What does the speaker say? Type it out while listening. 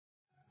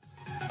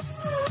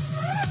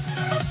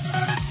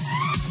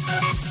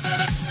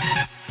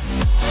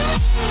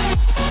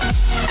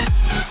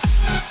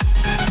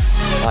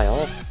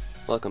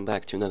welcome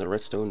back to another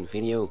redstone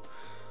video.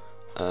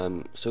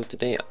 So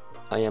today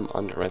I am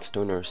on the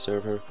redstoner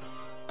server.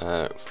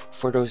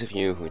 For those of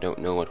you who don't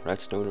know what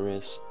redstoner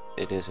is,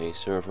 it is a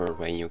server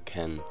where you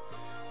can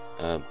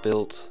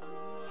build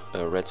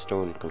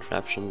redstone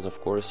contraptions. Of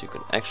course, you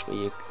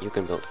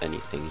can build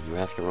anything. You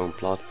have your own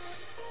plot,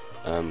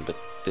 but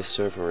this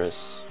server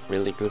is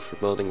really good for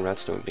building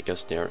redstone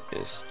because there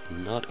is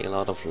not a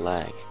lot of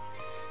lag.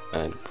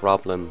 The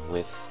problem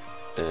with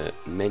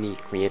many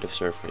creative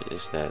servers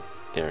is that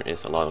there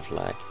is a lot of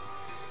lag,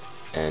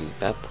 and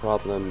that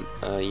problem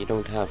you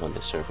don't have on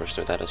this server,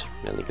 so that is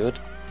really good.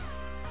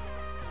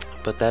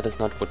 But that is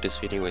not what this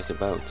video is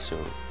about. So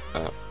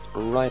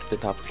right at the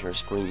top of your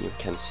screen you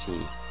can see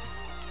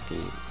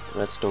the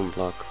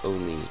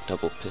redstone-block-only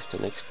double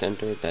piston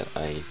extender that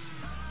I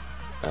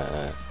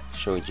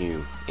showed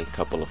you a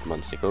couple of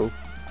months ago,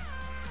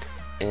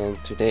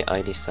 and today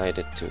I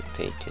decided to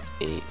take it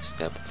a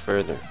step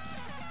further.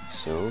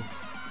 So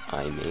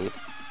I made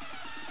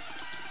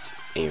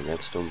a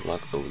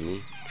redstone-block-only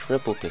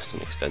triple piston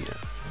extender.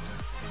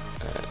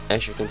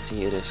 As you can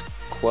see, it is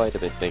quite a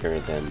bit bigger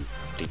than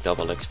the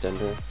double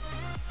extender,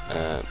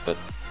 but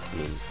I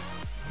mean,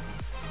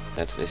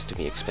 that is to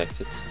be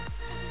expected.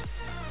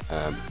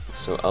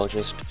 So I'll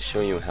just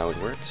show you how it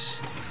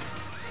works.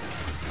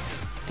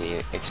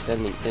 The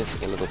extending is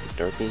a little bit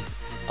derpy.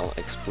 I'll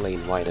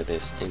explain why that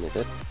is in a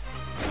bit.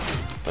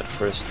 But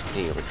first,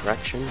 the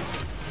retraction.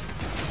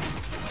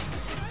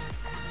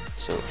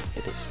 So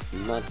it is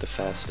not the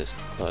fastest,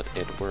 but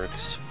it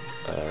works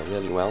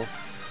really well.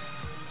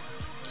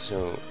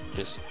 So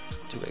just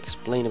to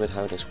explain a bit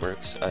how this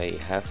works, I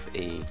have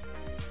a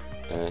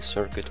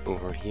circuit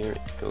over here.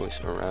 It goes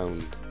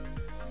around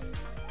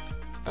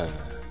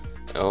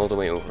all the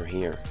way over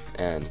here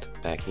and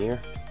back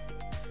here.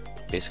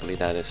 Basically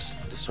that is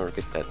the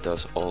circuit that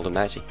does all the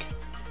magic.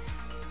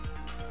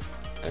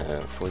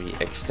 For the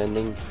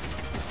extending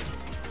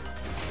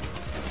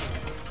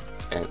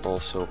and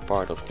also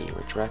part of the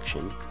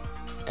retraction.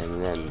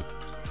 And then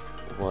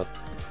what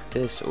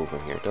this over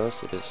here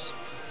does, it is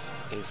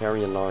a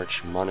very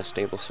large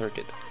monostable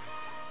circuit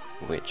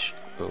which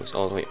goes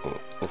all the way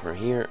over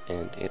here,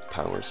 and it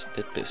powers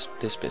this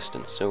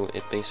piston. So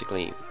it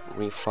basically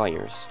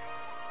refires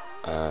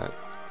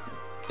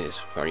this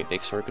very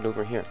big circuit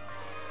over here,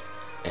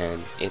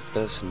 and it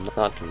does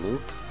not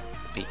loop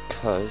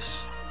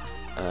because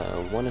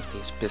one of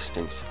these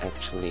pistons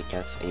actually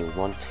gets a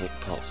one-tick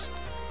pulse.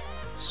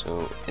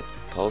 So it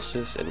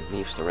pulses and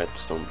leaves the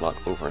redstone block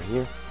over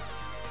here.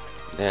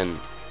 Then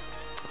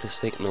the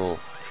signal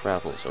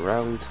travels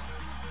around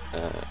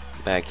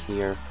back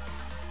here,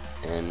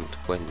 and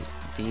when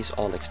these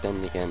all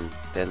extend again,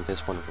 then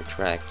this one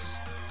retracts,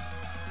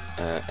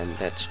 and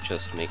that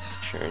just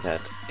makes sure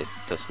that it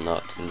does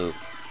not loop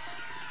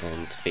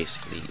and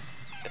basically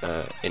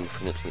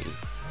infinitely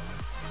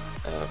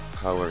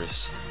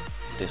powers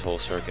this whole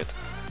circuit.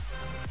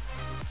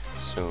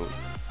 So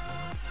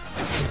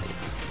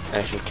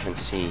as you can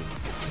see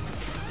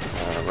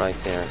right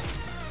there,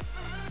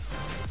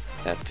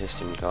 that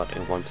piston got a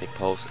one-tick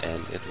pulse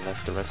and it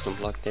left the redstone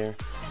block there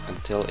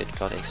until it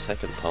got a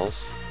second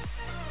pulse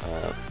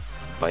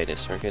by this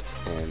circuit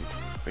and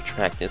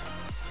retracted.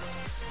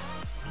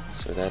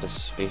 So that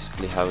is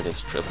basically how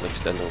this triple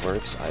extender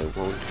works. I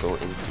won't go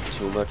into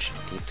too much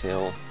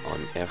detail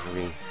on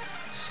every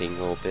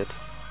single bit.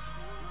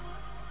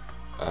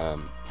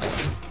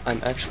 I'm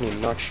actually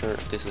not sure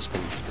if this has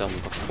been done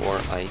before.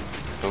 I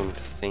don't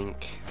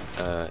think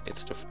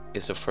it's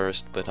the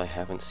first, but I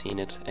haven't seen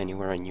it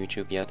anywhere on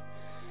YouTube yet.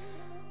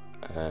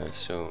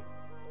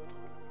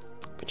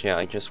 But yeah,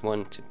 I just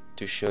wanted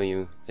to show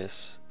you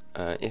this.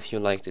 If you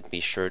liked it, be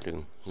sure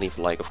to leave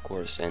a like, of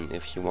course, and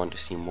if you want to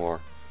see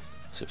more,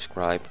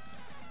 subscribe.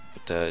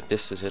 But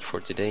this is it for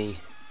today.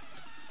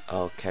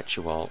 I'll catch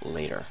you all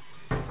later.